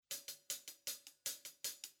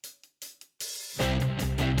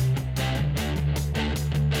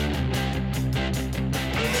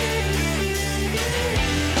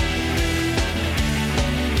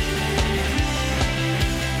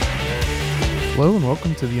Hello and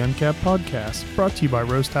welcome to the Uncapped Podcast, brought to you by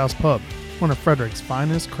Roast House Pub, one of Frederick's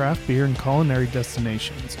finest craft beer and culinary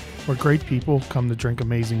destinations, where great people come to drink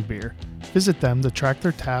amazing beer. Visit them to track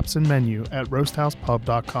their taps and menu at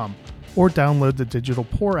roasthousepub.com or download the digital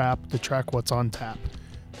Pour app to track what's on tap.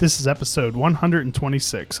 This is episode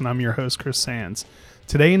 126, and I'm your host, Chris Sands.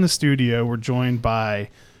 Today in the studio, we're joined by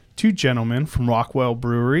two gentlemen from Rockwell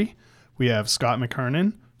Brewery. We have Scott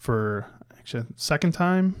McKernan for second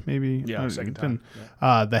time, maybe? Yeah, second time.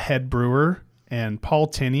 The head brewer, and Paul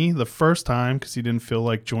Tinney, the first time, because he didn't feel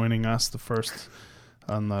like joining us the first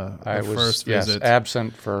first visit.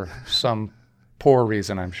 Absent for some poor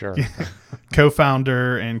reason, I'm sure.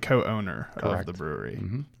 Co-founder and co-owner Correct. of the brewery.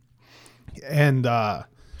 Mm-hmm. And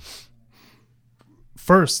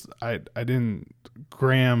first, I didn't.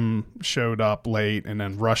 Graham showed up late and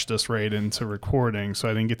then rushed us right into recording, so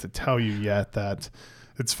I didn't get to tell you yet that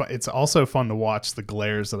it's also fun to watch the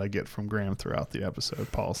glares that I get from Graham throughout the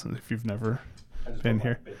episode, Paul, if you've never been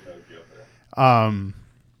here.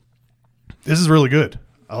 This is really good.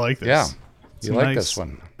 I like this. Yeah, It's you like this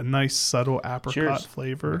one. A nice subtle apricot Cheers.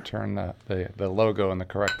 flavor. Turn the logo in the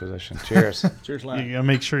correct position. Cheers. Cheers, You Lance. gotta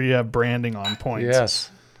make sure you have branding on point.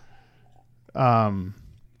 Yes.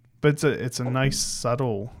 But it's a nice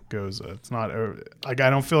subtle goza. It's not like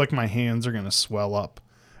I don't feel like my hands are gonna swell up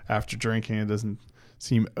after drinking. It doesn't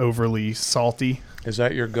seem overly salty. Is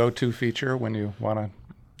that your go-to feature when you want to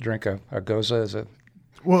drink a goza? Is it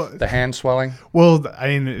Well, the hand swelling? well, I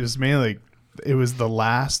mean, it was mainly it was the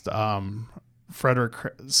last Frederick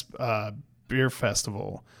beer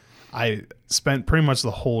festival. I spent pretty much the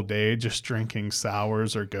whole day just drinking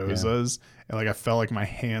sours or gozas, and like I felt like my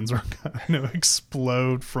hands were going to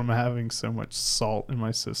explode from having so much salt in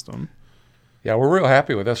my system. Yeah, we're real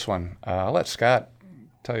happy with this one. I'll let Scott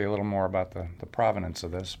tell you a little more about the provenance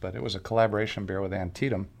of this, but it was a collaboration beer with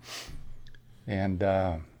Antietam, and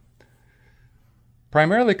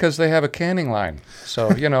primarily because they have a canning line, so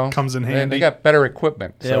Comes in handy. They got better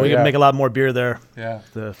equipment. Yeah, so, we can make a lot more beer there. Yeah,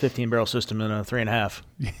 The 15-barrel system in a 3.5.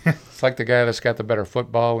 it's like the guy that's got the better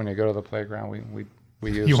football. When you go to the playground,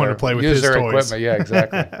 we use You want to their- play with use his their toys. equipment. Yeah,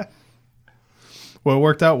 exactly. Well, it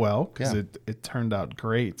worked out well because Yeah. it turned out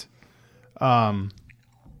great.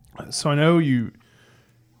 So I know you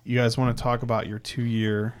guys want to talk about your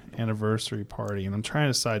 2-year anniversary party, and I'm trying to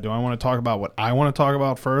decide, do I want to talk about what I want to talk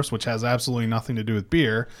about first, which has absolutely nothing to do with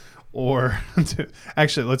beer, or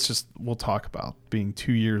actually we'll talk about being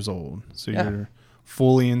 2 years old. So Yeah. you're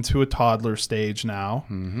fully into a toddler stage now.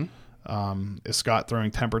 Mm-hmm. Is Scott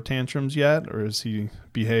throwing temper tantrums yet, or is he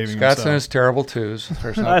behaving Scott's in himself? his terrible twos.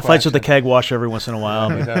 There's no I fights with the question. keg washer every once in a while.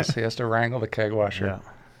 He But does. He has to wrangle the keg washer. yeah.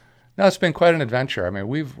 No, it's been quite an adventure. I mean,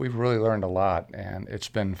 we've really learned a lot, and it's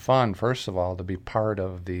been fun. First of all, to be part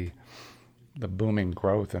of the booming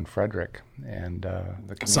growth in Frederick and the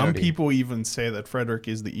community. Some people even say that Frederick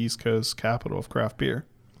is the East Coast capital of craft beer.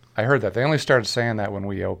 I heard that they only started saying that when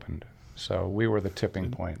we opened, so we were the tipping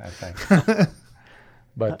point, I think.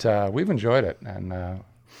 But we've enjoyed it, and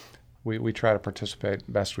we try to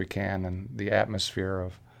participate best we can in the atmosphere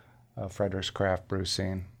of Frederick's craft brew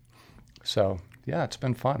scene. So yeah, it's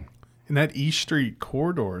been fun. And that East Street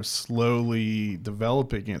corridor is slowly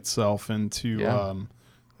developing itself into Yeah.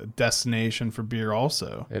 a destination for beer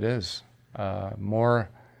also. It is more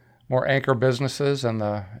anchor businesses in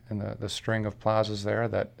the string of plazas there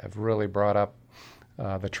that have really brought up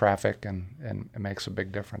the traffic, and it makes a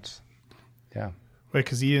big difference. Yeah.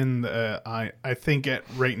 Because Ian, I think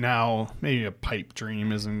right now, maybe a pipe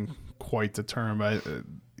dream isn't quite the term, but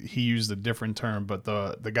he used a different term, but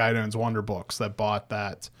the guy that owns Wonder Books that bought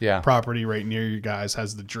that Yeah. property right near you guys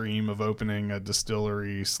has the dream of opening a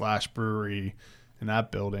distillery / brewery in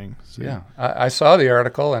that building. So Yeah, I saw the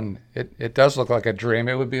article, and it does look like a dream.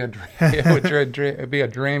 It would be a dream. It'd be a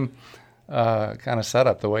dream kind of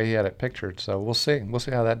setup the way he had it pictured. So we'll see. We'll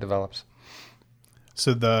see how that develops.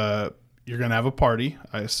 So you're going to have a party,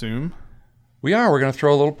 I assume. We are. We're going to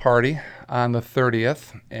throw a little party on the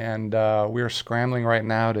 30th, and we're scrambling right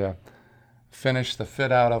now to finish the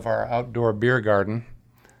fit out of our outdoor beer garden,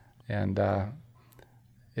 and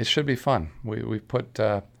it should be fun. We put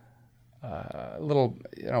little,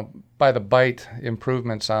 by the bite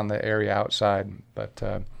improvements on the area outside, but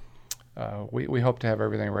we hope to have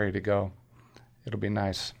everything ready to go. It'll be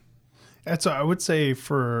nice. I would say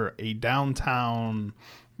for a downtown,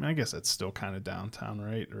 I guess it's still kind of downtown,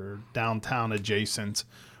 right? Or downtown adjacent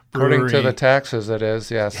brewery. According to the taxes, it is,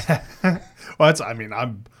 yes. Well,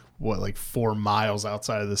 I'm like 4 miles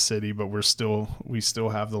outside of the city, but we still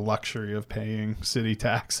have the luxury of paying city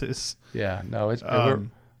taxes. Yeah, no,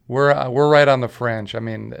 we're right on the fringe. I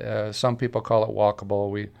mean, some people call it walkable.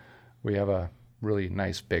 We have a really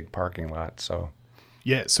nice big parking lot. So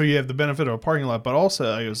Yeah, so you have the benefit of a parking lot, but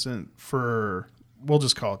also we'll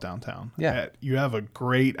just call it downtown. Yeah. You have a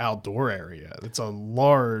great outdoor area. It's a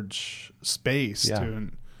large space to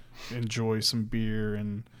enjoy some beer.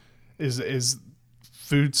 And is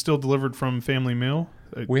food still delivered from Family Meal?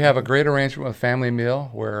 we have a great arrangement with Family Meal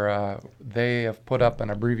where they have put up an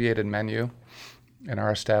abbreviated menu in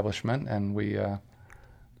our establishment, and we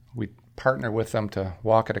partner with them to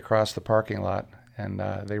walk it across the parking lot, and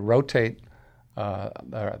they rotate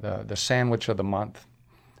the sandwich of the month,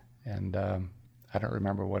 and I don't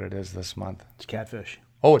remember what it is this month. It's catfish.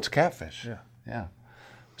 Oh, it's catfish. Yeah. Yeah.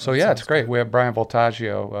 So yeah, it's great. We have Brian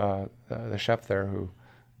Voltaggio, the chef there, who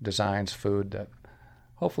designs food that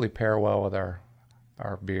hopefully pair well with our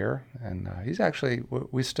beer. And he's actually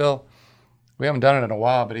we haven't done it in a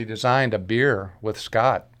while, but he designed a beer with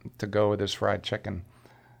Scott to go with his fried chicken,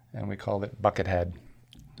 and we called it Buckethead.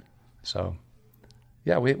 So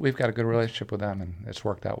yeah, we've got a good relationship with them, and it's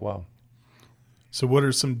worked out well. So what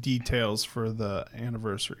are some details for the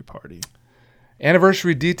anniversary party?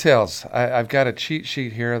 Anniversary details. I've got a cheat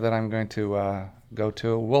sheet here that I'm going to go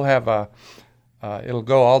to. We'll have it'll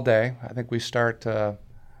go all day. I think we start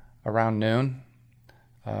around noon,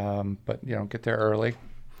 but get there early.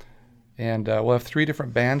 And we'll have 3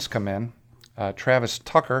 different bands come in. Travis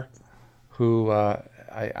Tucker, who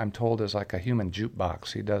I'm told is like a human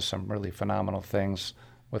jukebox. He does some really phenomenal things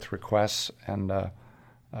with requests, and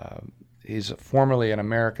he's formerly an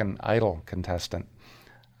American Idol contestant.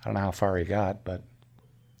 I don't know how far he got, but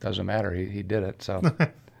doesn't matter. He did it. So,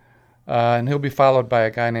 and he'll be followed by a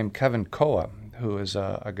guy named Kevin Koa, who is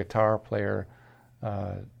a guitar player,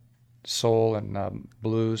 soul and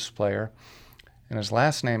blues player, and his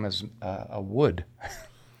last name is a Wood,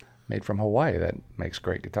 made from Hawaii, that makes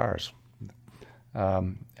great guitars.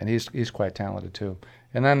 And he's quite talented too.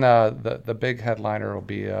 And then the big headliner will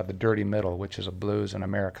be the Dirty Middle, which is a blues and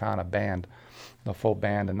Americana band, the full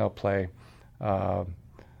band, and they'll play.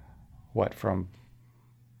 From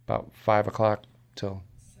about 5 o'clock till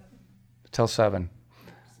 7.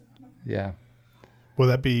 Yeah. Will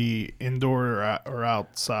that be indoor or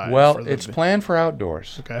outside? Well, it's planned for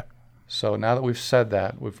outdoors. Okay. So now that we've said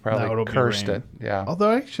that, we've probably cursed it. Yeah.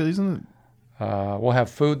 Although actually, isn't it? We'll have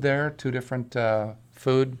food there, 2 different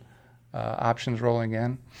food options rolling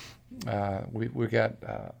in. We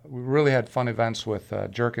really had fun events with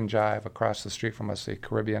Jerk and Jive across the street from us, the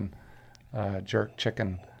Caribbean jerk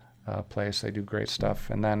chicken place. They do great stuff.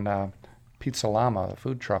 And then Pizza Llama, the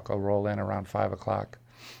food truck, will roll in around 5 o'clock,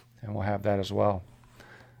 and we'll have that as well.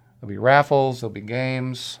 There'll be raffles, there'll be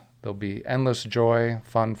games, there'll be endless joy,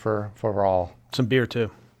 fun for all. Some beer,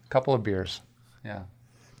 too. A couple of beers, yeah.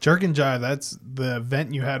 Jerk and Jive, that's the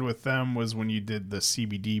event you had with them was when you did the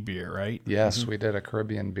CBD beer, right? Yes, we did a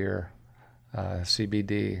Caribbean beer,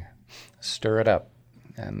 CBD, Stir It Up,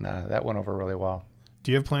 and that went over really well.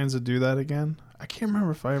 Do you have plans to do that again? I can't remember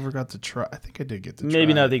if I ever got to try. I think I did get to try.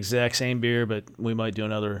 Maybe not the exact same beer, but we might do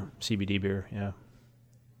another CBD beer, yeah.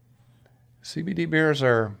 CBD beers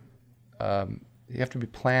are, you have to be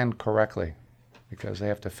planned correctly because they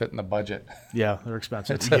have to fit in the budget. Yeah, they're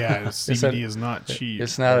expensive. CBD is not cheap.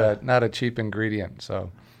 It's not a cheap ingredient,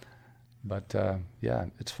 so, but yeah,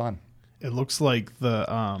 it's fun. It looks like the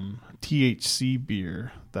THC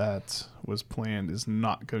beer that was planned is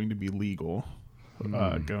not going to be legal.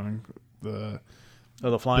 The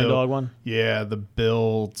Flying Dog one? Yeah, the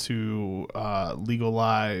bill to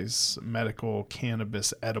legalize medical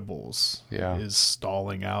cannabis edibles is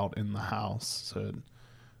stalling out in the House. So it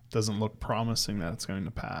doesn't look promising that it's going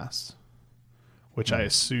to pass, which I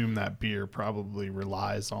assume that beer probably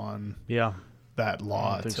relies on that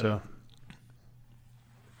law. I think so.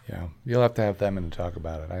 Yeah, you'll have to have them in to talk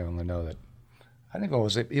about it. I only know that. I think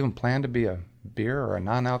was it even planned to be a beer or a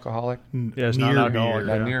non-alcoholic? Yeah, it's non-alcoholic.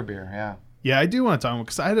 Near beer, yeah. Yeah, I do want to talk about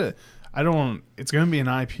because I don't. It's going to be an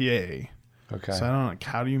IPA. Okay. So I don't know.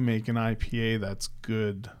 How do you make an IPA that's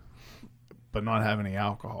good, but not have any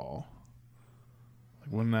alcohol?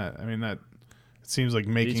 Like, wouldn't that? I mean, that it seems like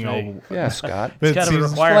making Yeah, Scott. It's kind of a Explain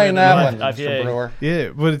requirement that in one, IPA. Mr. Brewer. Yeah,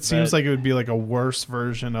 but it seems like it would be like a worse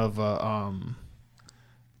version of a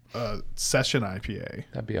session IPA.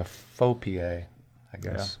 That'd be a faux PA, I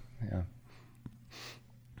guess. Yeah.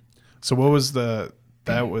 So what was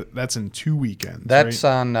that's in 2 weekends. That's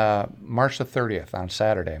right? on March the 30th on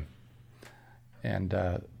Saturday, and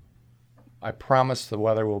I promise the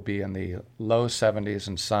weather will be in the low 70s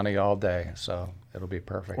and sunny all day, so it'll be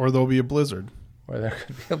perfect. Or there'll be a blizzard. Or there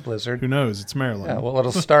could be a blizzard. Who knows? It's Maryland. Yeah, well,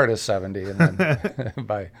 it'll start as 70, and then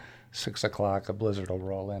by 6 o'clock, a blizzard will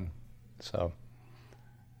roll in. So,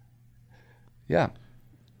 yeah.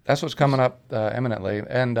 that's what's coming up imminently.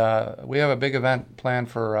 And we have a big event planned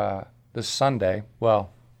for this Sunday.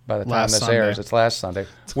 Well, by the time Last this Sunday. airs, it's last Sunday.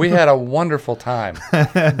 We had a wonderful time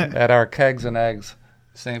at our Kegs and Eggs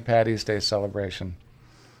St. Patty's Day celebration.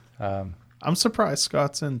 I'm surprised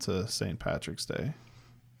Scott's into St. Patrick's Day.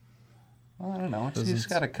 Well, I don't know. He's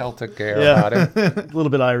got a Celtic air Yeah. about him. A little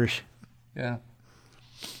bit Irish. Yeah.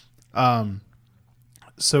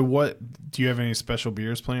 So what, do you have any special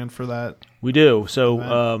beers planned for that? We do.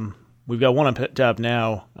 So we've got one on tap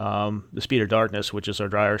now, the Speed of Darkness, which is our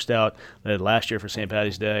drier stout that I had last year for St.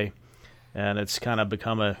 Patty's Day. And it's kind of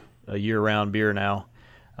become a year-round beer now.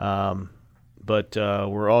 But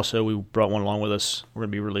we brought one along with us. We're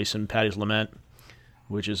going to be releasing Patty's Lament,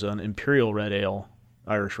 which is an Imperial Red Ale,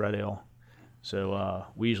 Irish Red Ale. So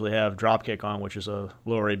we usually have Dropkick on, which is a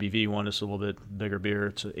lower ABV one. It's a little bit bigger beer.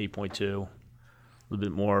 It's an 8.2, a little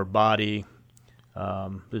bit more body,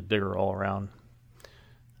 a bit bigger all around.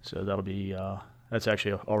 So that'll be that's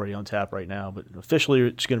actually already on tap right now, but officially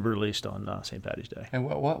it's going to be released on St. Patty's Day. And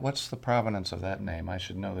what's the provenance of that name? I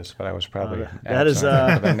should know this, but I was probably that is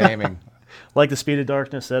for the naming. Like the Speed of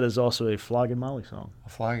Darkness, that is also a Flogging Molly song. A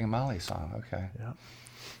Flogging Molly song. Okay. Yeah.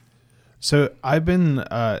 So I've been,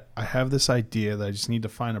 I have this idea that I just need to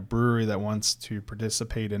find a brewery that wants to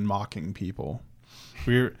participate in mocking people.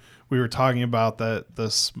 We were talking about the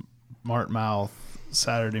Smart Mouth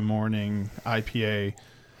Saturday morning IPA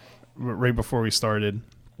right before we started,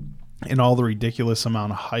 and all the ridiculous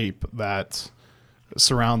amount of hype that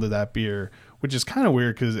surrounded that beer, which is kind of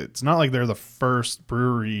weird because it's not like they're the first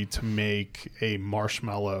brewery to make a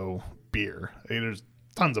marshmallow beer. There's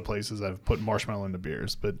tons of places that have put marshmallow into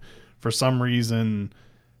beers, but for some reason,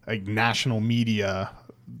 like national media,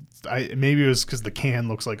 maybe it was because the can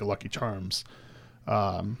looks like a Lucky Charms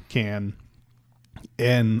can.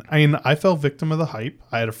 And I fell victim of the hype.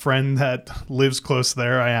 I had a friend that lives close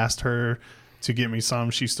there. I asked her to get me some.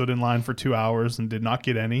 She stood in line for 2 hours and did not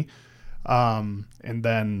get any. And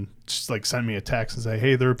then just like sent me a text and say,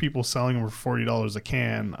 hey, there are people selling them for $40 a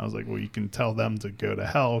can. I was like, well, you can tell them to go to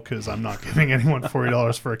hell because I'm not giving anyone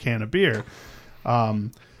 $40 for a can of beer.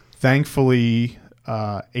 Thankfully,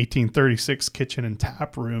 1836 Kitchen and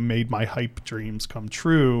Tap Room made my hype dreams come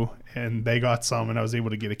true, and they got some, and I was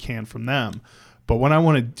able to get a can from them. But what I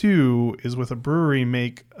want to do is with a brewery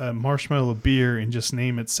make a marshmallow beer and just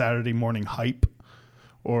name it Saturday Morning Hype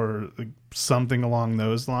or like something along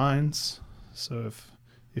those lines. So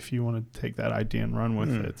if you want to take that idea and run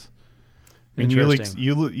with it. And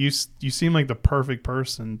you seem like the perfect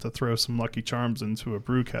person to throw some Lucky Charms into a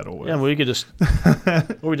brew kettle with. Yeah, we could just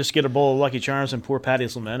or we just get a bowl of Lucky Charms and pour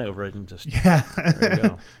Patty's Lament over it and just there you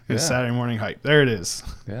go. Yeah. Saturday Morning Hype. There it is.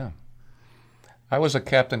 Yeah. I was a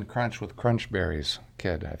Captain Crunch with Crunch Berries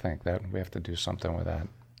kid. I think that we have to do something with that.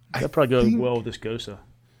 that'd probably go well with this Gosa.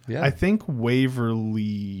 Yeah. I think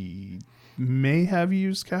Waverly may have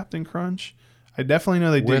used Captain Crunch. I definitely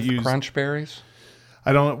know they with did use Crunch Berries.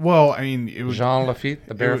 I don't. Well, I mean, it would Jean Lafitte,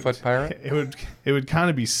 the Barefoot Pirate. It would kind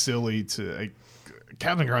of be silly to like,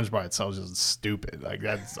 Captain Crunch by itself is just stupid. Like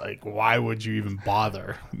that's like, why would you even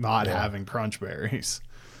bother not having Crunch Berries?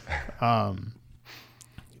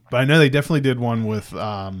 But I know they definitely did one with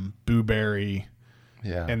Boo Berry.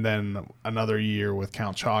 Yeah. And then another year with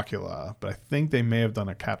Count Chocula. But I think they may have done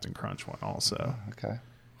a Captain Crunch one also. Okay.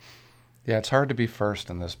 Yeah, it's hard to be first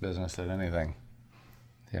in this business at anything.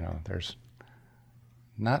 You know, there's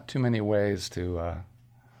not too many ways to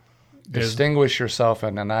distinguish yourself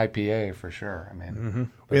in an IPA for sure. I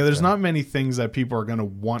mean, There's not many things that people are going to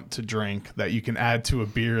want to drink that you can add to a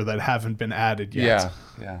beer that haven't been added yet.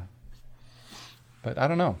 Yeah. But I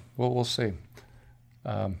don't know. We'll see.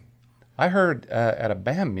 I heard at a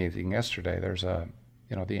BAM meeting yesterday, there's the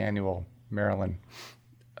annual Maryland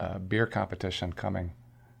beer competition coming,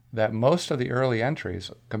 that most of the early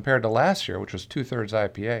entries, compared to last year, which was 2/3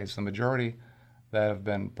 IPAs, the majority that have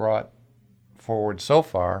been brought forward so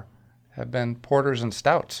far have been porters and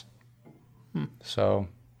stouts. So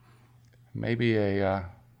maybe a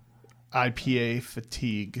IPA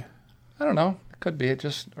fatigue. I don't know. It could be it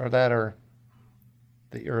just or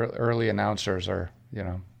the early announcers are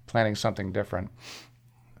planning something different.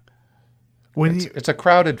 It's a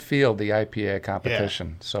crowded field, the IPA competition.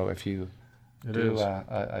 Yeah. So if you do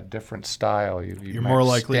a different style, you're more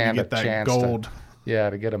likely to get that gold.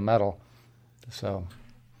 To get a medal. So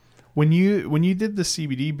when you did the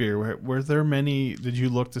CBD beer, were there many? Did you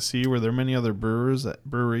look to see were there many other breweries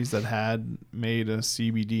that had made a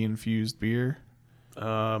CBD infused beer?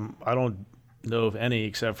 I don't know of any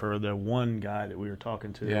except for the one guy that we were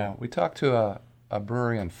talking to. Yeah, we talked to a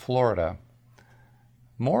brewery in Florida,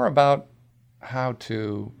 more about how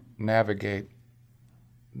to navigate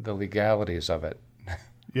the legalities of it.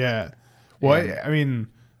 Yeah. Well, And- I mean,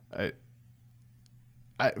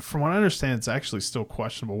 from what I understand, it's actually still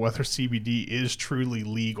questionable whether CBD is truly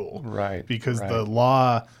legal. Right. Because right. the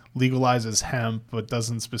law legalizes hemp, but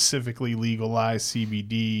doesn't specifically legalize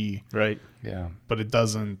CBD, Right. Yeah. but it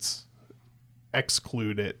doesn't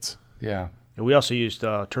exclude it. Yeah. And we also used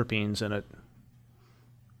terpenes in it.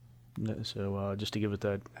 So just to give it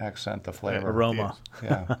that Accent the flavor. aroma.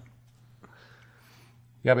 Yeah.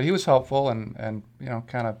 Yeah, but he was helpful and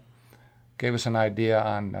kind of gave us an idea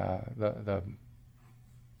on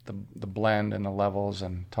the blend and the levels,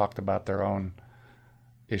 and talked about their own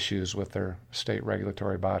issues with their state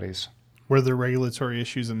regulatory bodies. Were there regulatory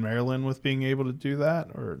issues in Maryland with being able to do that,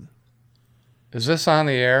 or Is this on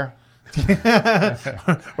the air?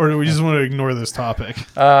 or do we just want to ignore this topic?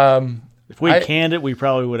 If we canned it, we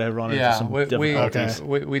probably would have run into Yeah, some we difficulties.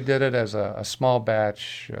 we did it as a small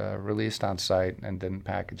batch, released on site, and didn't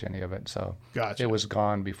package any of it, so Gotcha. it was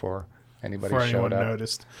gone before anybody Before showed anyone up.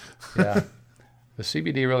 noticed. Yeah, the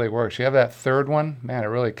CBD really works. You have that third one, man, it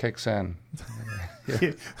really kicks in.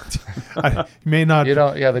 I may not. You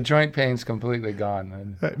don't, yeah, the joint pain's completely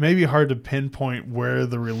gone. It may be hard to pinpoint where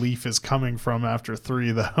the relief is coming from after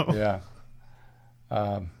 3, though.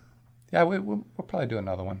 Yeah, we'll probably do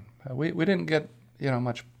another one. We didn't get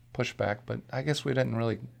much pushback, but I guess we didn't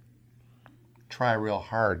really try real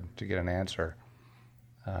hard to get an answer.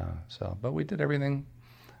 But we did everything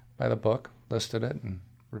by the book, listed it and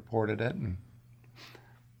reported it, and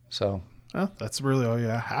so Well, that's really all you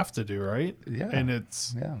have to do, right? Yeah. And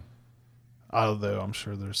it's, yeah. although I'm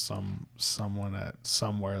sure there's someone at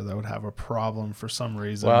somewhere that would have a problem for some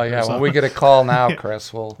reason. Well, or yeah. When something. we get a call now,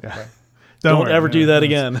 Chris, we'll. Don't worry, ever do that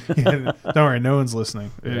it's- again. Don't worry, no one's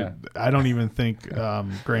listening. Yeah. I don't even think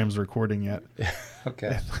Graham's recording yet.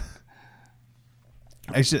 Okay.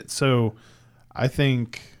 So I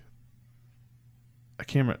think I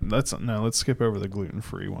can't remember. Let's skip over the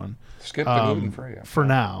gluten-free one. Skip the gluten free. For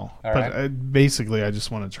now. All but right. basically, I just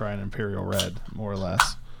want to try an Imperial Red, more or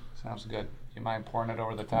less. Sounds good. You mind pouring it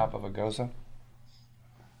over the top of a Goza?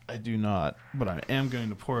 I do not, but I am going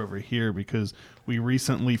to pour over here because we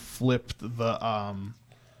recently flipped the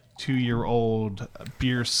 2-year-old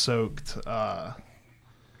beer-soaked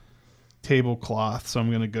tablecloth. So I'm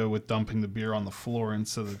going to go with dumping the beer on the floor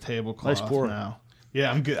instead of the tablecloth Nice pour. now. Yeah,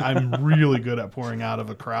 I'm good. I'm really good at pouring out of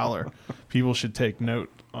a crowler. People should take note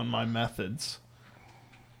on my methods.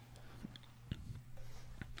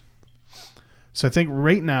 So I think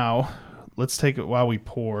right now, let's take it while we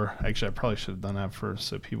pour. Actually, I probably should have done that first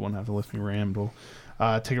so people wouldn't have to listen to me ramble.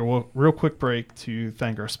 Take a real quick break to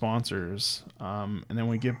thank our sponsors. And then when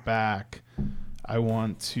we get back, I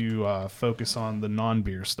want to focus on the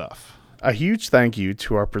non-beer stuff. A huge thank you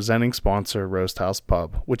to our presenting sponsor, Roast House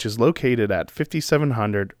Pub, which is located at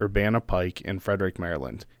 5700 Urbana Pike in Frederick,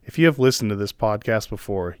 Maryland. If you have listened to this podcast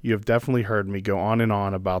before, you have definitely heard me go on and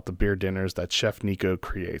on about the beer dinners that Chef Nico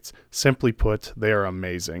creates. Simply put, they are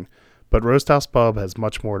amazing. But Roast House Pub has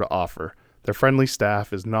much more to offer. Their friendly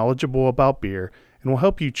staff is knowledgeable about beer and will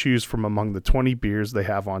help you choose from among the 20 beers they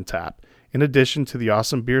have on tap. In addition to the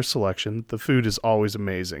awesome beer selection, the food is always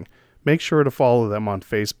amazing. Make sure to follow them on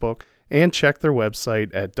Facebook and check their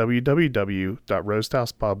website at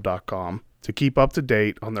www.roasthousepub.com to keep up to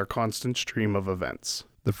date on their constant stream of events.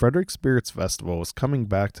 The Frederick Spirits Festival is coming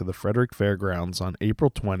back to the Frederick Fairgrounds on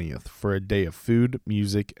April 20th for a day of food,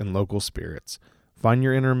 music, and local spirits. Find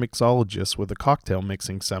your inner mixologist with a cocktail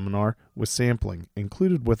mixing seminar with sampling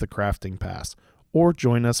included with a crafting pass, or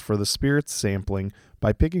join us for the spirits sampling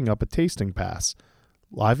by picking up a tasting pass.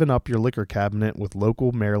 Liven up your liquor cabinet with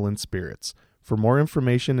local Maryland spirits. For more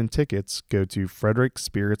information and tickets, go to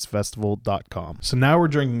frederickspiritsfestival.com. So now we're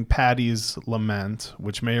drinking Patty's Lament,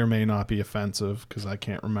 which may or may not be offensive because I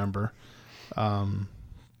can't remember. But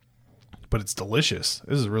it's delicious.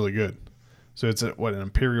 This is really good. So it's an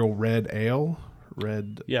Imperial Red Ale?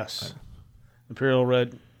 Yes. Imperial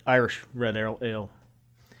Red, Irish Red Ale.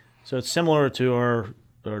 So it's similar to our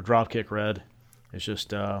Dropkick Red. It's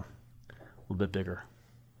just a little bit bigger.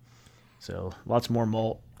 So lots more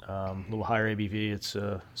malt. A little higher ABV. It's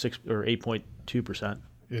 8.2%.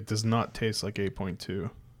 It does not taste like 8.2.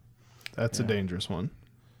 That's a dangerous one.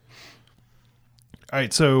 All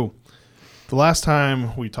right, so the last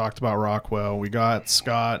time we talked about Rockwell, we got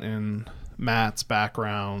Scott and Matt's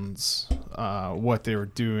backgrounds, what they were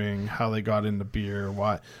doing, how they got into beer,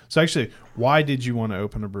 why. So actually, why did you want to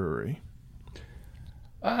open a brewery?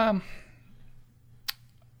 I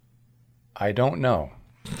don't know.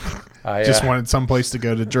 I Just wanted someplace to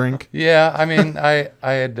go to drink. Yeah, I mean,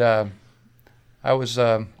 I'd done a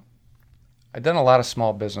lot of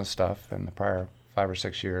small business stuff in the prior 5 or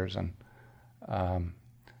 6 years, and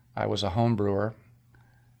I was a home brewer,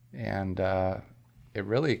 and it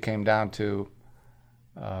really came down to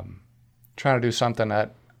trying to do something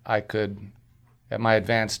that I could, at my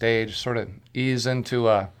advanced age, sort of ease into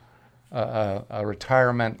a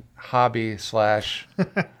retirement hobby / a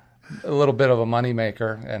little bit of a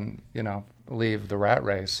moneymaker, and leave the rat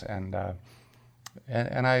race. And I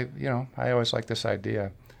I always liked this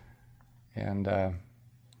idea, and I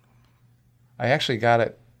actually got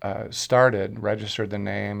it started, registered the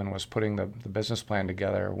name, and was putting the business plan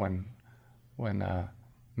together when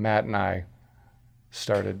Matt and I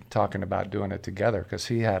started talking about doing it together, because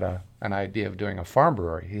he had an idea of doing a farm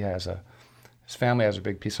brewery. His family has a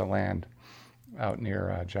big piece of land out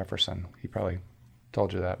near Jefferson. He probably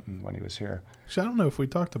told you that when he was here. Actually, I don't know if we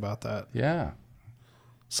talked about that. Yeah.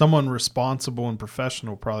 Someone responsible and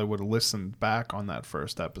professional probably would have listened back on that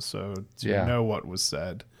first episode to know what was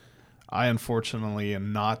said. I unfortunately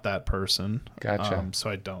am not that person. Gotcha. So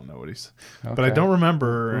I don't know what he's. Okay. But I don't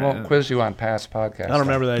remember. We won't quiz you on past podcasts. I don't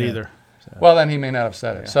remember that either. So. Well, then he may not have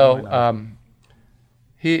said it. So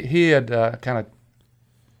he had kind of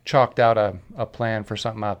chalked out a plan for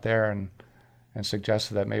something out there, and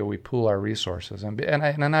suggested that maybe we pool our resources. And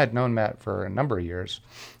I had known Matt for a number of years.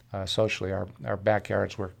 Socially, our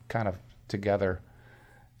backyards were kind of together,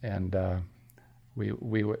 and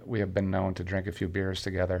we have been known to drink a few beers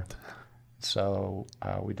together. So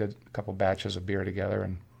we did a couple batches of beer together,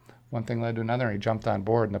 and one thing led to another, and he jumped on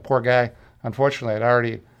board. And the poor guy,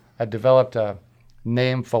 unfortunately, had developed a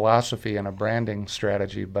name philosophy and a branding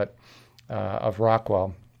strategy, of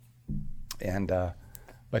Rockwell,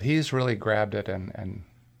 but he's really grabbed it and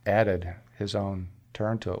added his own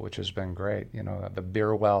turn to it, which has been great. The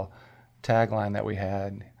Beer Well tagline that we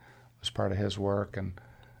had was part of his work, and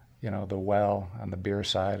the well on the beer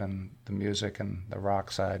side, and the music and the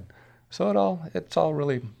rock side. So it's all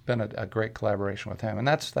really been a great collaboration with him, and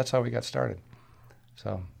that's how we got started.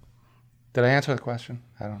 So, did I answer the question?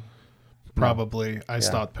 I don't. Probably. I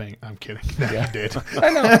stopped paying. I'm kidding. No, you did. I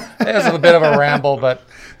know. It was a bit of a ramble, but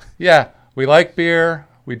yeah, we like beer,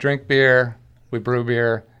 we drink beer, we brew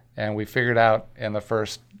beer, and we figured out in the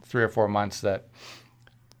first 3 or 4 months that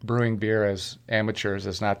brewing beer as amateurs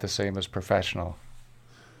is not the same as professional.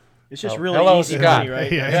 It's just really easy, Scott. Right?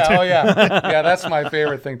 Yeah. Oh, yeah. Yeah, that's my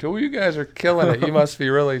favorite thing, too. Well, you guys are killing it. You must be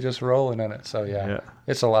really just rolling in it. So, yeah.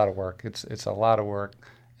 It's a lot of work. It's a lot of work.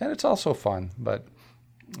 And it's also fun, but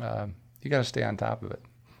you got to stay on top of it.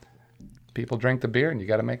 People drink the beer, and you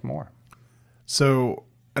got to make more. So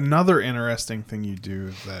another interesting thing you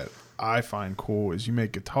do that I find cool is you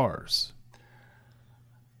make guitars.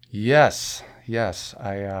 Yes.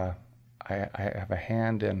 I have a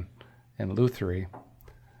hand in lutherie.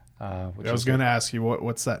 I was going to ask you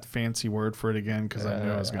what's that fancy word for it again, because I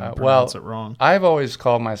knew I was going to pronounce it wrong. I've always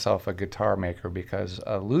called myself a guitar maker, because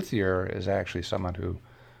a luthier is actually someone who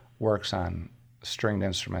works on stringed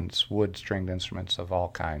instruments, wood stringed instruments of all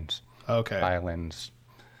kinds. Okay. Violins,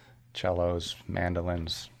 cellos,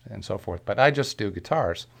 mandolins, and so forth. But I just do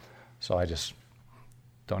guitars, so I just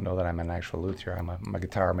don't know that I'm an actual luthier. I'm a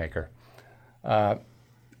guitar maker.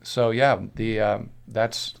 So yeah,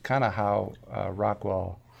 that's kind of how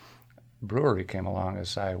Rockwell Brewery came along,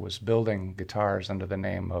 as I was building guitars under the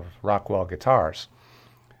name of Rockwell Guitars,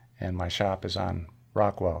 and my shop is on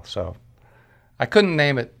Rockwell. So I couldn't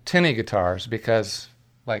name it Tinny Guitars, because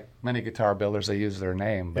like many guitar builders, they use their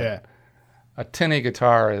name, but a tinny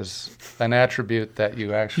guitar is an attribute that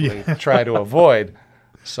you actually try to avoid,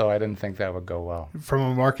 so I didn't think that would go well. From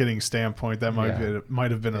a marketing standpoint, that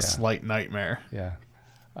might have been a slight nightmare. Yeah.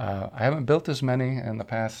 I haven't built as many in the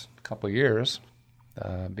past couple of years,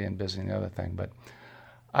 being busy and the other thing, but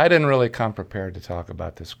I didn't really come prepared to talk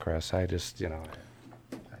about this, Chris. I just,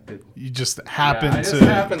 You just happened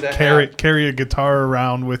to carry a guitar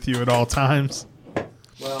around with you at all times.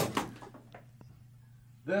 Well,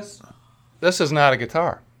 this is not a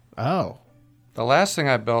guitar. Oh. The last thing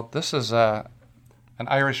I built, this is an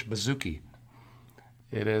Irish bouzouki.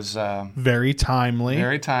 It is very timely.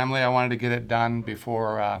 Very timely. I wanted to get it done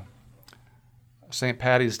before St.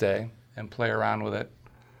 Paddy's Day and play around with it.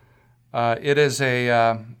 It is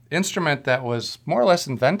a instrument that was more or less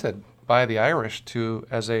invented by the Irish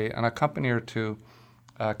as an accompanier to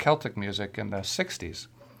Celtic music in the 60s.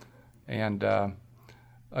 And a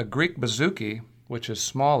Greek bouzouki, which is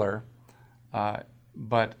smaller,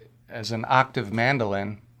 but as an octave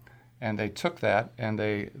mandolin, and they took that and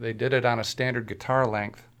they did it on a standard guitar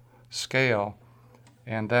length scale,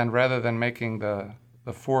 and then rather than making the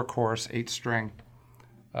 4-course 8-string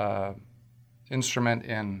instrument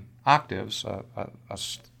in octaves, a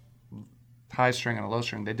high string and a low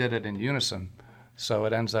string, they did it in unison So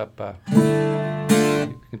it ends up,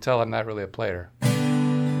 you can tell I'm not really a player.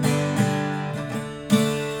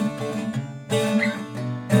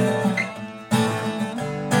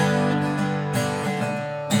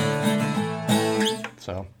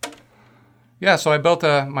 So, yeah, so I built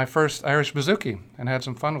my first Irish bouzouki and had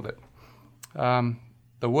some fun with it.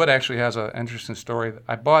 The wood actually has an interesting story.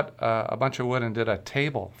 I bought a bunch of wood and did a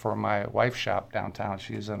table for my wife's shop downtown.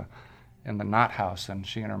 She's in the knot house, and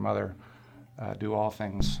she and her mother do all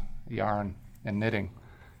things yarn and knitting.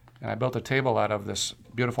 And I built a table out of this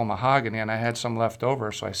beautiful mahogany, and I had some left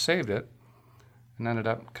over, so I saved it and ended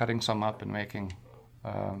up cutting some up and making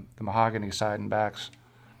the mahogany side and backs.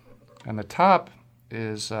 And the top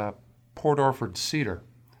is Port Orford cedar,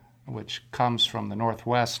 which comes from the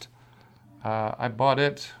Northwest. I bought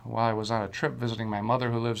it while I was on a trip visiting my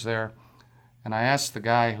mother who lives there, and I asked the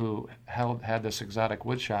guy who had this exotic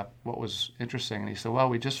wood shop what was interesting, and he said, well,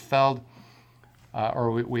 we just felled,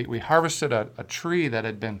 we harvested a tree that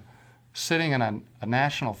had been sitting in a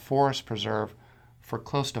national forest preserve for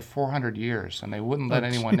close to 400 years, and they wouldn't let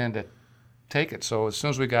anyone in to take it. So as soon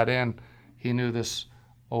as we got in, he knew this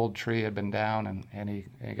old tree had been down, and he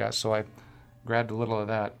got, so I grabbed a little of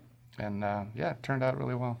that, and yeah, it turned out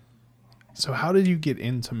really well. So how did you get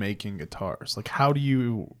into making guitars? Like, how do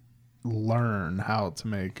you learn how to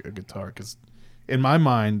make a guitar? Because in my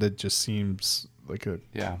mind, that just seems like a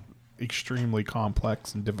extremely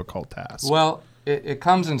complex and difficult task. Well, it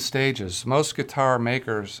comes in stages. Most guitar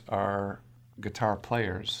makers are guitar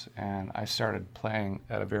players, and I started playing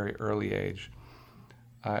at a very early age.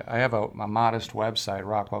 I have a modest website,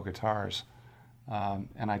 Rockwell Guitars,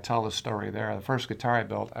 and I tell the story there. The first guitar I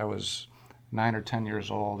built, I was 9 or 10 years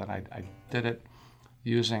old, and I did it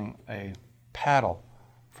using a paddle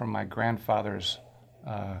from my grandfather's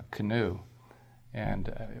canoe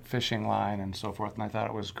and fishing line and so forth, and I thought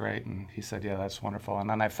it was great, and he said, yeah, that's wonderful. And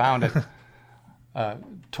then I found it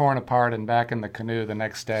torn apart and back in the canoe the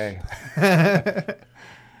next day.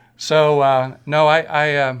 So, no,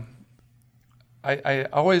 I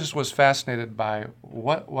always was fascinated by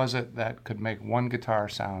what was it that could make one guitar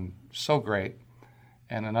sound so great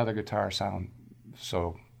and another guitar sound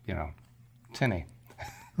so, tinny.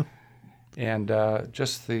 And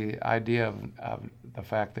just the idea of the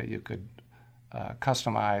fact that you could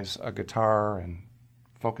customize a guitar and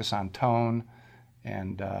focus on tone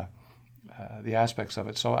and the aspects of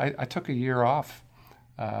it. So I took a year off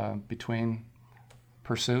between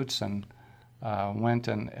pursuits and went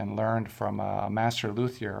and learned from a master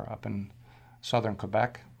luthier up in southern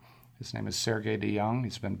Quebec. His name is Sergei de Jong.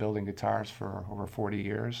 He's been building guitars for over 40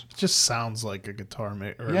 years. It just sounds like a guitar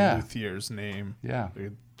or a luthier's name. Yeah.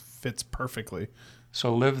 It fits perfectly.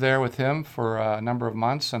 So lived there with him for a number of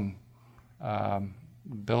months and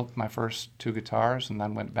built my first 2 guitars, and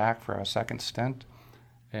then went back for a second stint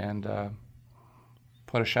and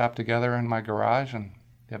put a shop together in my garage, and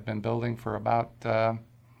have been building for about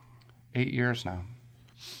 8 years now.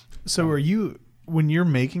 So when you're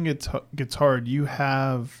making a guitar, do you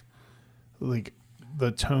have like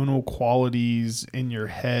the tonal qualities in your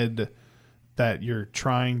head that you're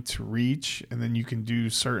trying to reach, and then you can do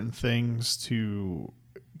certain things to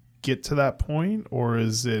get to that point? Or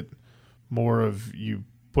is it more of you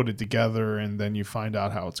put it together and then you find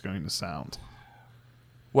out how it's going to sound?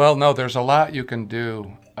 Well, no, there's a lot you can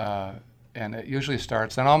do, and it usually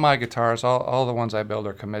starts, and all my guitars, all the ones I build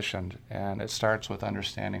are commissioned, and it starts with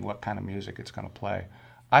understanding what kind of music it's going to play.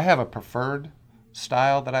 I have a preferred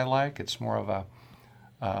style that I like. It's more of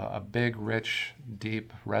a big, rich,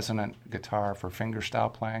 deep, resonant guitar for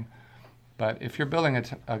fingerstyle playing. But if you're building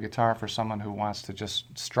a guitar for someone who wants to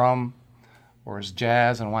just strum or is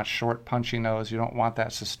jazz and wants short, punchy notes, you don't want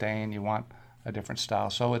that sustain, you want a different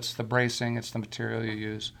style. So it's the bracing, it's the material you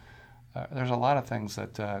use. There's a lot of things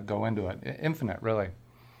that go into it, infinite, really.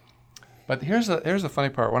 But here's the funny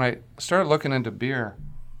part. When I started looking into beer,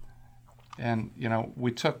 and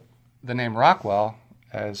we took the name Rockwell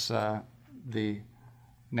as the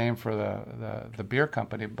name for the beer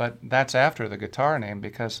company, but that's after the guitar name,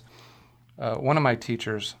 because one of my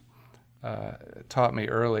teachers taught me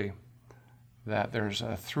early that there's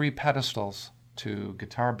 3 pedestals to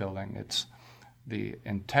guitar building. It's the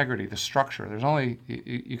integrity, the structure.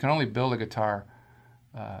 You can only build a guitar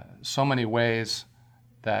so many ways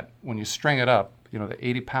that when you string it up, the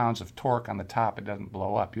 80 pounds of torque on the top, it doesn't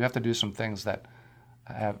blow up. You have to do some things that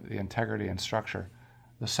have the integrity and structure.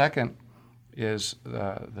 The second is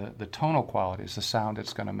the tonal qualities, the sound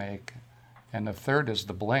it's going to make. And the third is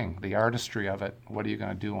the bling, the artistry of it. What are you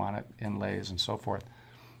going to do on it, inlays and so forth.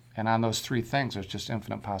 And on those 3 things, there's just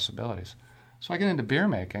infinite possibilities. So I get into beer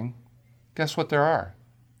making. Guess what there are?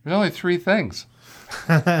 There's only three things.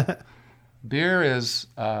 Beer is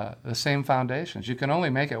the same foundations. You can only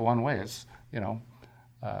make it one way. It's,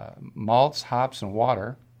 malts, hops, and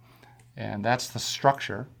water, and that's the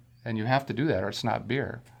structure, and you have to do that or it's not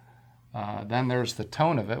beer. Then there's the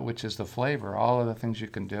tone of it, which is the flavor, all of the things you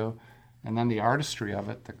can do, and then the artistry of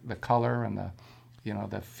it, the color and the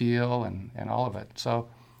feel and all of it. So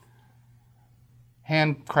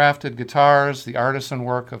handcrafted guitars, the artisan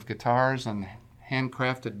work of guitars, and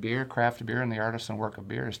handcrafted beer, craft beer, and the artisan work of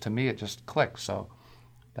beers. To me, it just clicks. So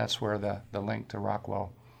that's where the link to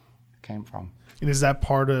Rockwell came from. And is that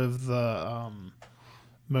part of the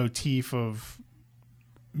motif of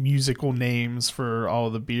musical names for all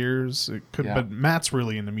of the beers? But Matt's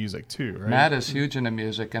really into music too, right? Matt is huge into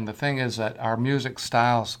music, and the thing is that our music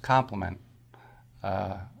styles complement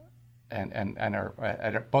and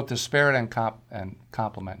are both disparate and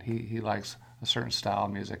complement. He likes a certain style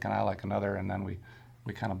of music, and I like another, and then we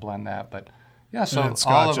kind of blend that. But yeah, so and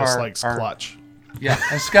Scott all of just our likes Clutch. Yeah,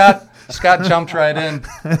 and Scott jumped right in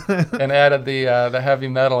and added the heavy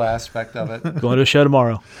metal aspect of it. Going to a show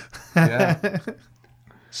tomorrow. Yeah.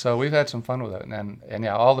 So we've had some fun with it, and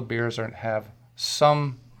yeah, all the beers have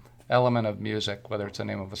some element of music, whether it's the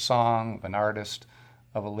name of a song, of an artist,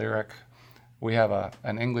 of a lyric. We have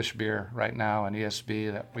an English beer right now, an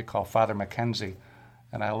ESB that we call Father Mackenzie,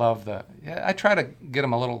 and I love I try to get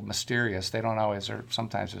them a little mysterious. They don't always, or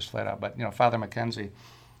sometimes just flat out, but Father Mackenzie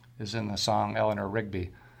is in the song Eleanor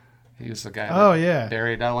Rigby. He was the guy that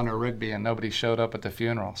buried Eleanor Rigby, and nobody showed up at the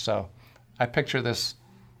funeral. So I picture this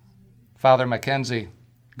Father Mackenzie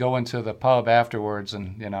going to the pub afterwards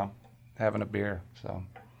and having a beer.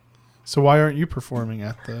 So why aren't you performing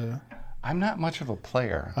at the? I'm not much of a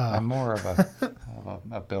player. I'm more of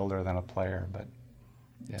a builder than a player. But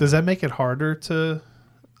yeah. Does that make it harder to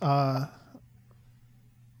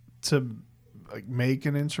make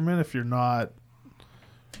an instrument if you're not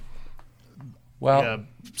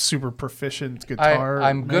super proficient guitar?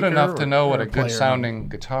 I'm good enough to know what a good sounding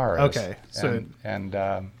guitar is. Okay, so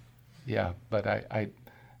but I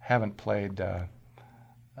haven't played a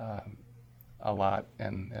lot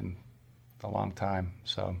in a long time.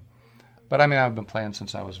 So. But I mean, I've been playing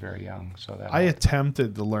since I was very young, so that I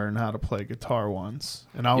attempted to learn how to play guitar once,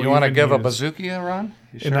 and you want to give a bazooki a run?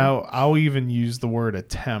 Sure? And I'll even use the word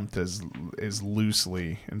attempt as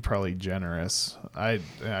loosely and probably generous. I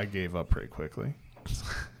gave up pretty quickly.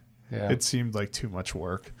 Yeah, it seemed like too much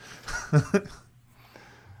work.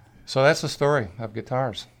 So that's the story of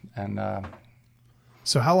guitars, and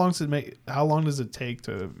so how long does it take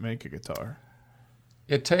to make a guitar?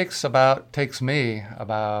 It takes me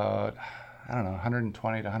about, I don't know,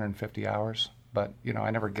 120 to 150 hours, but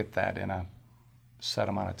I never get that in a set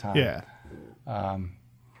amount of time. Yeah.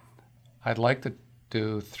 I'd like to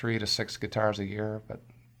do 3 to 6 guitars a year, but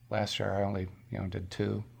last year I only did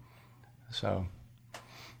 2. So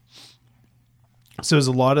is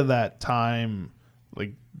a lot of that time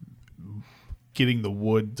like getting the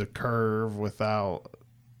wood to curve without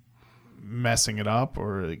messing it up,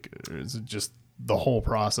 or is it just the whole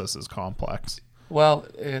process is complex? Well,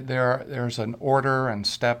 there's an order and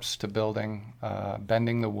steps to building,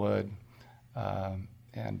 bending the wood,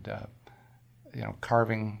 and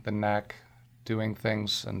carving the neck, doing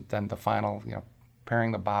things, and then the final,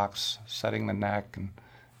 preparing the box, setting the neck, and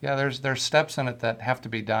there's steps in it that have to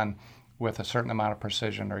be done with a certain amount of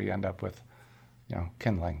precision, or you end up with,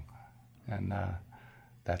 kindling, and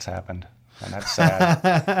that's happened, and that's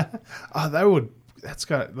sad. That's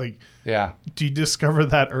got yeah. Do you discover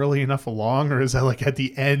that early enough along, or is that like at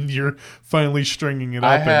the end you're finally stringing it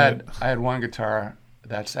up? I had one guitar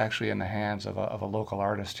that's actually in the hands of a local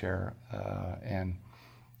artist here, and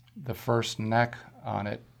the first neck on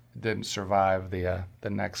it didn't survive the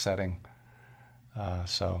neck setting,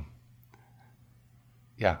 so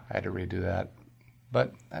yeah, I had to redo that.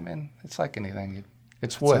 But I mean, it's like anything.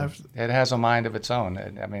 It's wood. It has a mind of its own.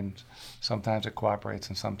 I mean, sometimes it cooperates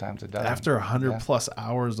and sometimes it doesn't. After 100 plus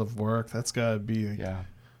hours of work, that's got to be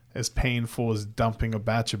as painful as dumping a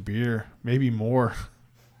batch of beer, maybe more.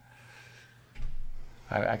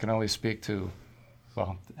 I can only speak to,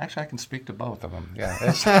 well, actually I can speak to both of them. Yeah,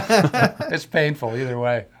 it's painful either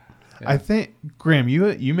way. Yeah. I think, Graham,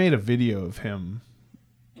 you made a video of him.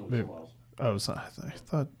 Oh, so I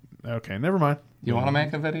thought, okay, never mind. You want to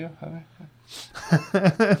make a video?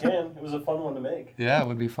 It was a fun one to make. Yeah, it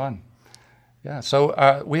would be fun. Yeah,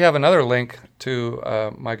 so we have another link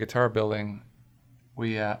to my guitar building. I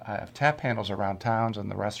have tap handles around towns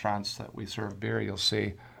and the restaurants that we serve beer. You'll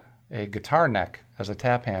see a guitar neck as a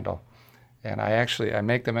tap handle, and I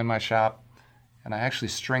make them in my shop, and I actually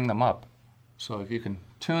string them up. So if you can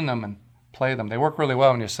tune them and play them. They work really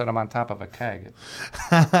well when you set them on top of a keg.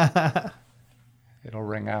 It'll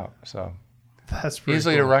ring out. So That's pretty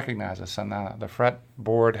easily cool. to recognize us. And the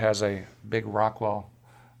fretboard has a big Rockwell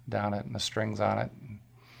down it and the strings on it.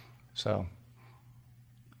 So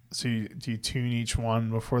So do you tune each one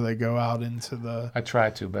before they go out into the... I try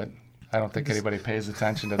to, but I don't think anybody pays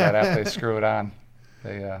attention to that after they screw it on.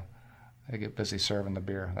 They get busy serving the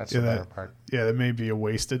beer. That's the better part. Yeah, that may be a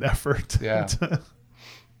wasted effort. Yeah.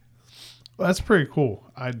 Well, that's pretty cool.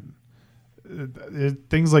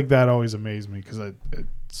 Things like that always amaze me because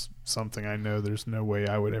it's something I know there's no way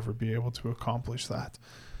I would ever be able to accomplish that.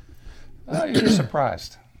 You'd be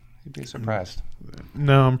surprised. You'd be surprised.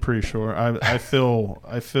 No, I'm pretty sure. I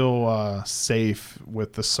feel safe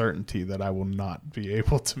with the certainty that I will not be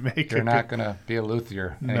able to make. You're not going to be a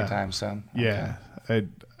luthier anytime soon. Yeah,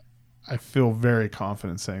 I feel very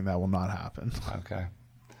confident saying that will not happen. Okay.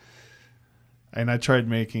 And I tried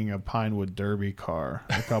making a Pinewood Derby car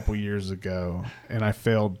a couple years ago, and I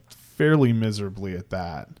failed fairly miserably at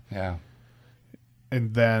that. Yeah.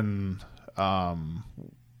 And then Home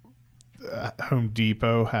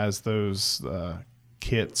Depot has those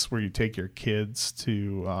kits where you take your kids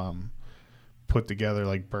to put together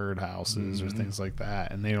like birdhouses or things like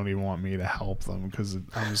that, and they don't even want me to help them because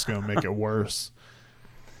I'm just going to make it worse.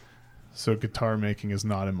 So guitar making is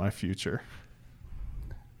not in my future.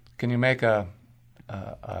 Can you make an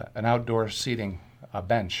outdoor seating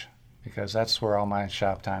bench? Because that's where all my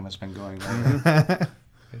shop time has been going.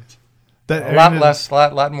 It's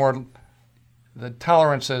a lot more. The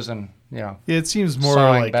tolerances and it seems more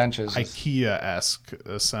sawing like benches IKEA-esque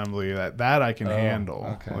assembly that I can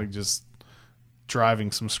handle. Okay. Like just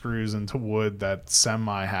driving some screws into wood that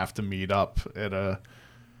semi have to meet up at a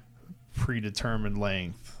predetermined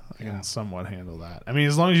length. I can somewhat handle that. I mean,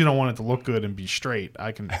 as long as you don't want it to look good and be straight,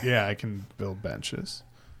 I can build benches.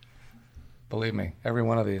 Believe me, every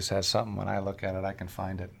one of these has something. When I look at it, I can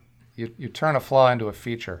find it. You turn a flaw into a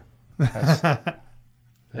feature.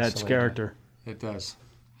 That's character. It does.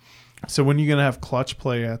 So when are you going to have Clutch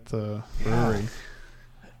play at the brewery?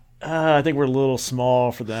 I think we're a little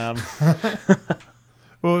small for them.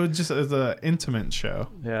 Well, just as an intimate show.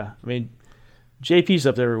 Yeah, I mean, JP's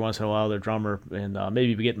up there every once in a while, their drummer, and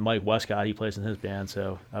maybe we get Mike Westcott. He plays in his band,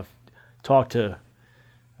 so I've talked to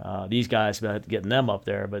these guys about getting them up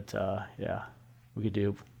there. But yeah, we could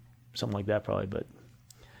do something like that probably. But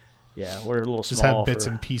yeah, we're a little Just small. have bits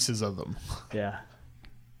and pieces of them. Yeah,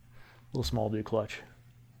 a little small to do Clutch.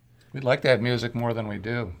 We'd like to have music more than we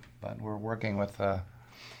do, but we're working with the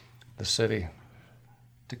city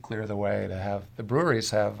to clear the way to have the breweries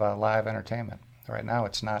have live entertainment. Right now,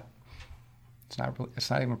 it's not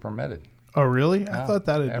even permitted. Oh, really? I No, thought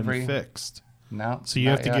that had been fixed. No. So you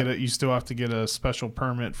have to you still have to get a special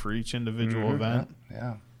permit for each individual event.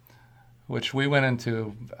 Yeah. Which we went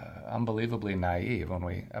into unbelievably naive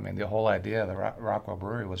when the whole idea of the Rockwell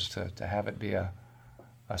Brewery was to have it be a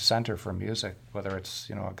center for music, whether it's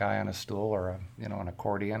a guy on a stool or an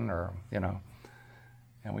accordion or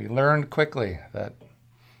and we learned quickly that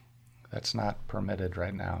that's not permitted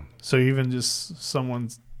right now. So even just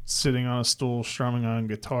someone sitting on a stool strumming on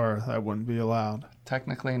guitar, that wouldn't be allowed.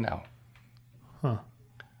 Technically, no. Huh.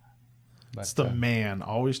 But, it's the man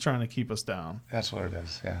always trying to keep us down. That's what it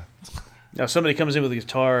is. Yeah. Now, if somebody comes in with a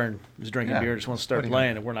guitar and is drinking beer, just wants to start What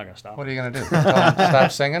playing, and we're not going to stop. What are you going to do? Tell them to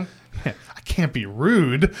stop singing? I can't be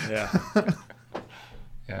rude. Yeah.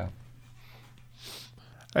 Yeah. All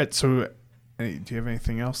right. So, do you have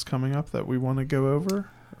anything else coming up that we want to go over?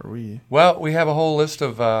 Well, we have a whole list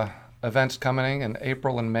of events coming in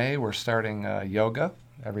April and May. We're starting yoga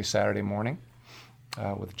every Saturday morning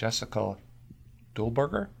with Jessica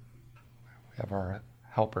Dulberger. We have our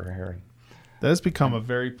helper here. That has become a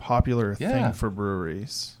very popular thing for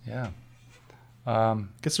breweries. Yeah. I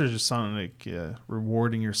guess there's just something like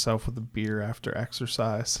rewarding yourself with a beer after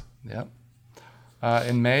exercise. Yep.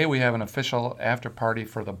 In May, we have an official after party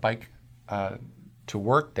for the Bike to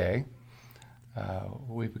Work Day.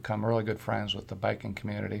 We've become really good friends with the biking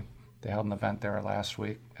community. They held an event there last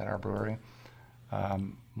week at our brewery.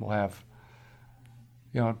 We'll have,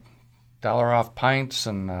 $1 off pints,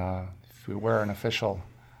 and if we wear an official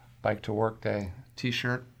Bike to Work Day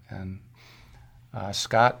T-shirt, and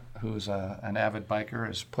Scott, who's an avid biker,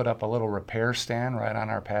 has put up a little repair stand right on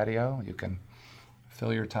our patio. You can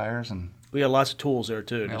fill your tires, and we got lots of tools there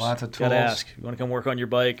too. Lots of tools. Gotta ask. You want to come work on your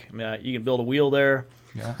bike? I mean, you can build a wheel there.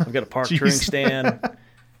 Yeah. We've got a park touring stand.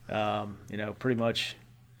 Pretty much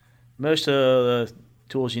most of the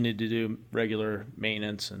tools you need to do regular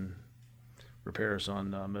maintenance and repairs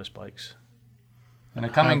on most bikes. in a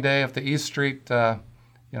coming day, if the East Street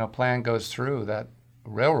plan goes through, that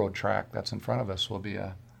railroad track that's in front of us will be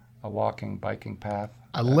a walking, biking path.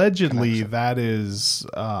 Allegedly, that is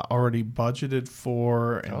already budgeted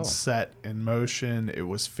for and set in motion. It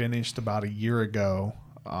was finished about a year ago,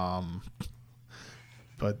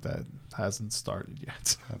 but that hasn't started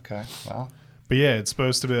yet. Okay, well. But yeah, it's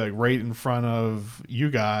supposed to be like right in front of you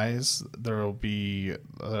guys. There will be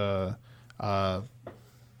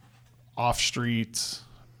off-street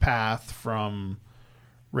path from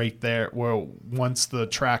right there. Well, once the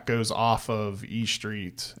track goes off of E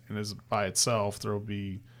Street and is by itself, there will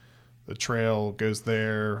be the trail goes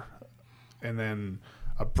there, and then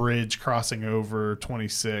a bridge crossing over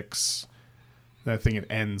 26. I think it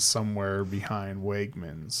ends somewhere behind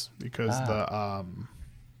Wegmans because the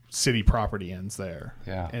city property ends there.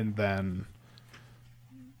 Yeah. And then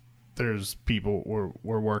there's people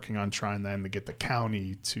we're working on trying then to get the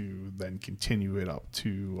county to then continue it up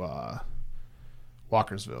to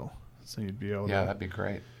Walkersville. So you'd be able to. Yeah, that'd be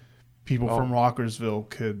great. People from Walkersville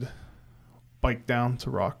could bike down to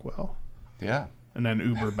Rockwell. Yeah. And then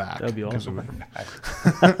Uber back. That'd be awesome.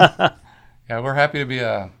 Yeah, we're happy to be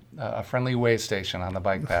a friendly way station on the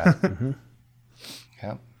bike path. Mm-hmm.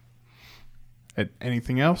 Yeah.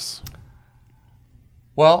 Anything else?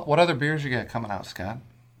 Well, what other beers you got coming out, Scott?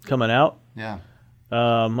 Coming out? Yeah.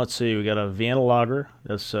 Let's see. We got a Vienna Lager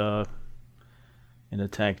that's in the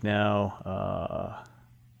tank now.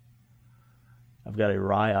 I've got a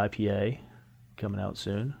rye IPA coming out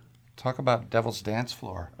soon. Talk about Devil's Dance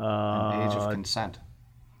Floor and Age of Consent.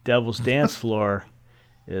 Devil's Dance Floor,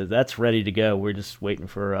 that's ready to go. We're just waiting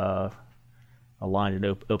for a line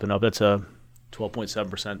to open up. That's a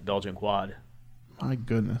 12.7% Belgian quad. My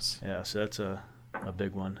goodness. Yeah, so that's a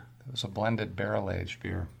big one. It was a blended barrel-aged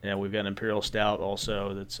beer. Yeah, we've got an Imperial Stout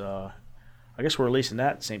also that's, I guess we're releasing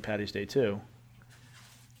that St. Paddy's Day too.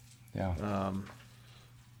 Yeah.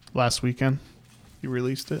 Last weekend, you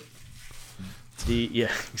released it?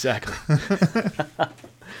 Yeah, exactly.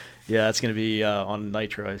 Yeah, it's going to be on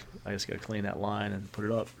Nitro. I just got to clean that line and put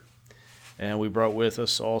it up. And we brought with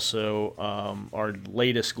us also our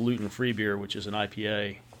latest gluten-free beer, which is an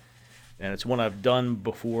IPA. And it's one I've done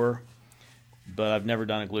before, but I've never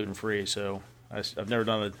done it gluten-free. So I've never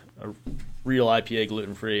done a real IPA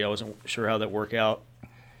gluten-free. I wasn't sure how that worked out.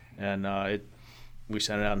 And we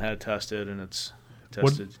sent it out and had it tested, and it's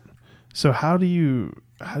tested. So how do you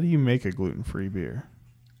make a gluten-free beer?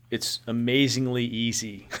 It's amazingly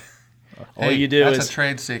easy. All you do that's is a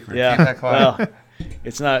trade secret. Yeah, Keep that quiet. well,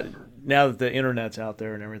 it's not now that the internet's out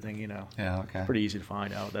there and everything. Yeah, okay. Pretty easy to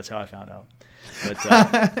find out. That's how I found out.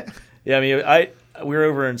 But yeah, I mean, we were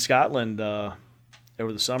over in Scotland over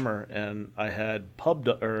the summer, and I had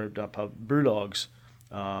Brewdog's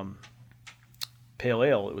pale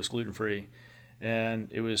ale. It was gluten free, and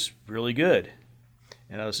it was really good.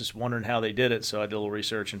 And I was just wondering how they did it, so I did a little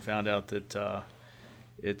research and found out that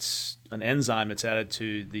it's an enzyme that's added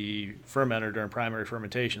to the fermenter during primary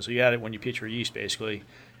fermentation. So you add it when you pitch your yeast, basically,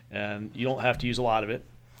 and you don't have to use a lot of it.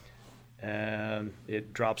 And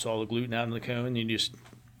it drops all the gluten out in the cone, and you just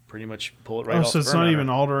pretty much pull it right off the fermenter. So it's not even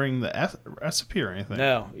altering the recipe or anything?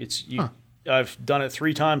 No. I've done it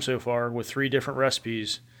 3 times so far with 3 different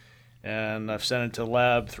recipes, and I've sent it to the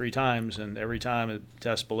lab 3 times, and every time it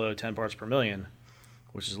tests below 10 parts per million,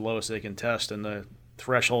 which is the lowest they can test, and the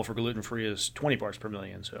threshold for gluten-free is 20 parts per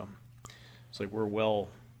million. So it's like we're well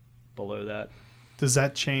below that. Does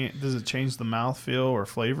that change? Does it change the mouthfeel or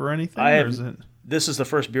flavor or anything? This is the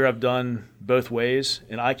first beer I've done both ways,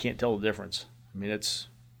 and I can't tell the difference. I mean, it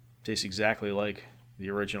tastes exactly like the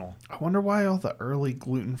original. I wonder why all the early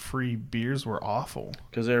gluten-free beers were awful.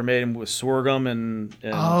 Because they were made with sorghum and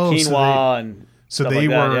quinoa and stuff like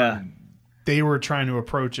that. Yeah. They were trying to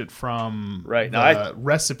approach it from the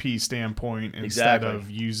recipe standpoint instead of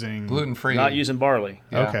using gluten-free. Not using barley.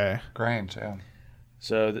 Yeah. Okay. Grains, yeah.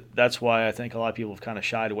 So that's why I think a lot of people have kind of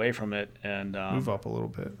shied away from it. And move up a little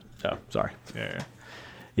bit. Oh, sorry.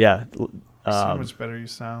 Yeah. So much better you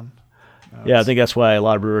sound. I think that's why a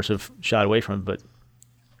lot of brewers have shied away from it, but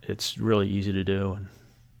it's really easy to do.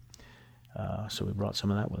 And so we brought some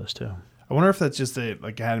of that with us too. I wonder if that's just it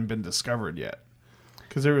hadn't been discovered yet.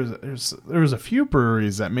 Because there was a few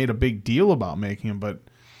breweries that made a big deal about making them, but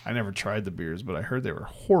I never tried the beers. But I heard they were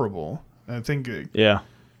horrible. And I think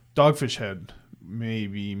Dogfish Head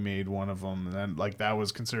maybe made one of them, and then that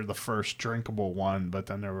was considered the first drinkable one. But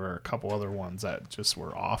then there were a couple other ones that just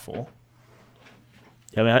were awful.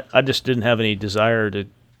 Yeah, I mean, I just didn't have any desire to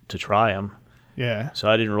try them. Yeah. So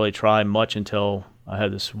I didn't really try much until I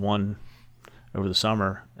had this one over the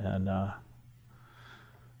summer, and I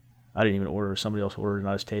didn't even order. Somebody else ordered, and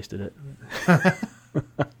I just tasted it.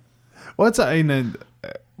 Well,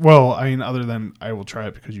 Well, I mean, other than I will try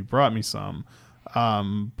it because you brought me some.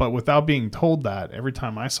 But without being told that, every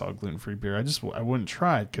time I saw gluten-free beer, I wouldn't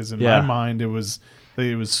try it because in my mind it was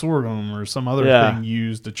sorghum or some other thing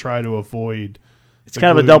used to try to avoid. It's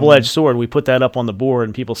kind of a double-edged sword. We put that up on the board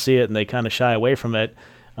and people see it and they kind of shy away from it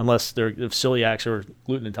unless they're celiacs or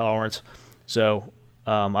gluten intolerance. So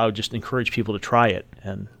I would just encourage people to try it,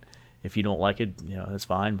 and if you don't like it, that's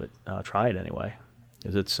fine, but try it anyway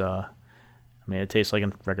because it's it tastes like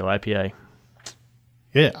a regular IPA.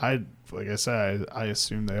 Yeah, like I said, I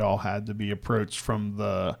assume they all had to be approached from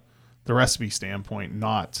the recipe standpoint,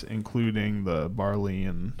 not including the barley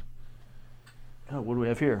and. Oh, what do we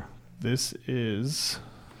have here? This is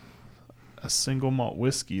a single malt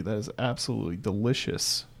whiskey that is absolutely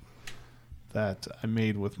delicious that I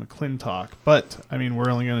made with McClintock. But I mean, we're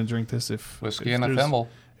only going to drink this if whiskey in a thimble.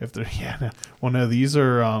 If they're well, no, these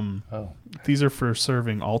are these are for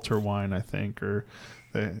serving altar wine, I think, or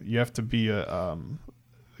you have to be a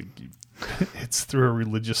it's through a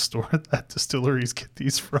religious store that distilleries get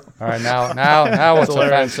these from. All right, now it's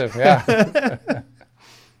offensive, yeah.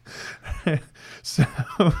 So,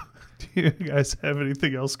 do you guys have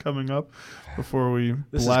anything else coming up before we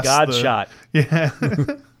This blast is God's shot. Yeah.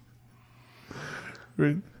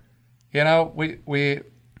 We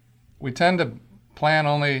tend to plan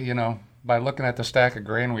only, by looking at the stack of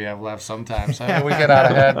grain we have left sometimes. We get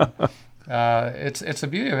out ahead. It's the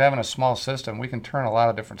beauty of having a small system. We can turn a lot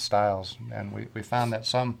of different styles, and we found that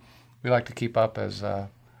some we like to keep up as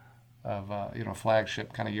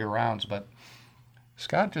flagship kind of year-rounds. But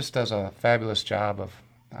Scott just does a fabulous job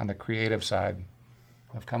on the creative side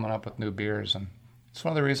of coming up with new beers, and it's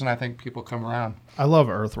one of the reasons I think people come around. I love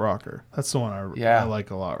Earth Rocker. That's the one I like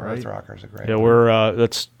a lot, right? Earth Rocker's a great one. we're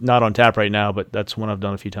that's not on tap right now, but that's one I've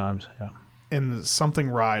done a few times. Yeah. And something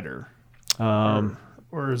Rider.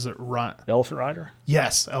 Or is it Elephant Rider?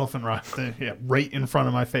 Yes, Elephant Rider. Yeah, right in front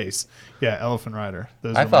of my face. Yeah, Elephant Rider.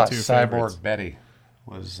 Those I are thought my two Cyborg favorites. Betty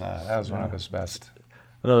was one of his best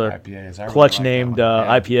Another IPAs. Clutch named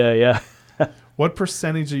IPA, yeah. What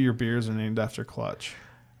percentage of your beers are named after Clutch?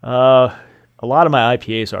 A lot of my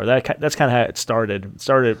IPAs are. That's kind of how it started. It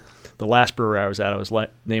started the last brewery I was at. I was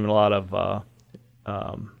naming a lot of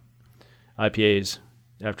IPAs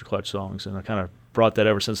after Clutch songs, and I kind of brought that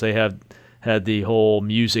ever since they had the whole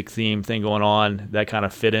music theme thing going on. That kind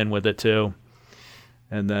of fit in with it too.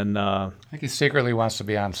 And then I think he secretly wants to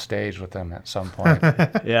be on stage with them at some point.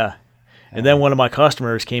 Yeah. And then one of my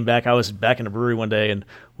customers came back. I was back in the brewery one day, and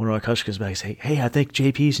one of my customers came back and said, "Hey, I think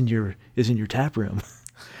JP's is in your tap room."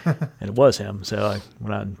 And it was him. So I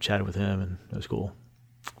went out and chatted with him, and it was cool.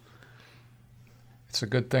 It's a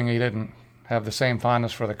good thing he didn't have the same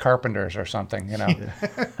fondness for the Carpenters or something,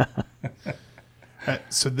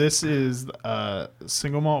 So this is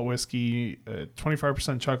single malt whiskey,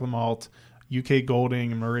 25% chocolate malt, UK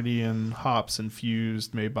Golding, Meridian hops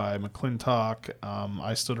infused, made by McClintock.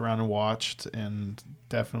 I stood around and watched, and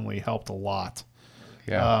definitely helped a lot.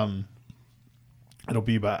 Yeah. It'll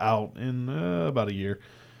be out in about a year.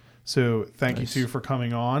 So thank you two for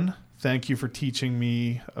coming on. Thank you for teaching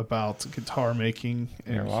me about guitar making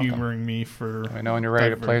and humoring me for. I know when you're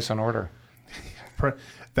ready to place an order.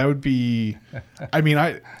 That would be. I mean,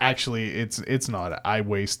 it's not. I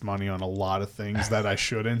waste money on a lot of things that I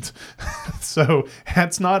shouldn't. So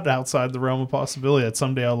that's not outside the realm of possibility. That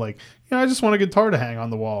someday I'll I just want a guitar to hang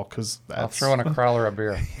on the wall because I'll throw in a crawler of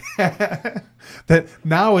beer. That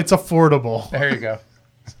now it's affordable. There you go.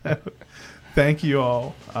 Thank you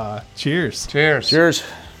all. Cheers. Cheers. Cheers.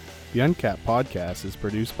 The Uncapped Podcast is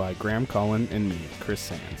produced by Graham Cullen and me, Chris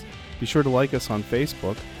Sands. Be sure to like us on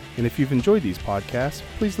Facebook, and if you've enjoyed these podcasts,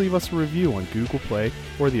 please leave us a review on Google Play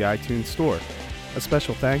or the iTunes Store. A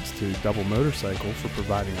special thanks to Double Motorcycle for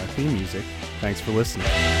providing our theme music. Thanks for listening.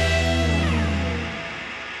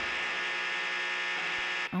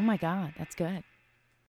 Oh my God, that's good.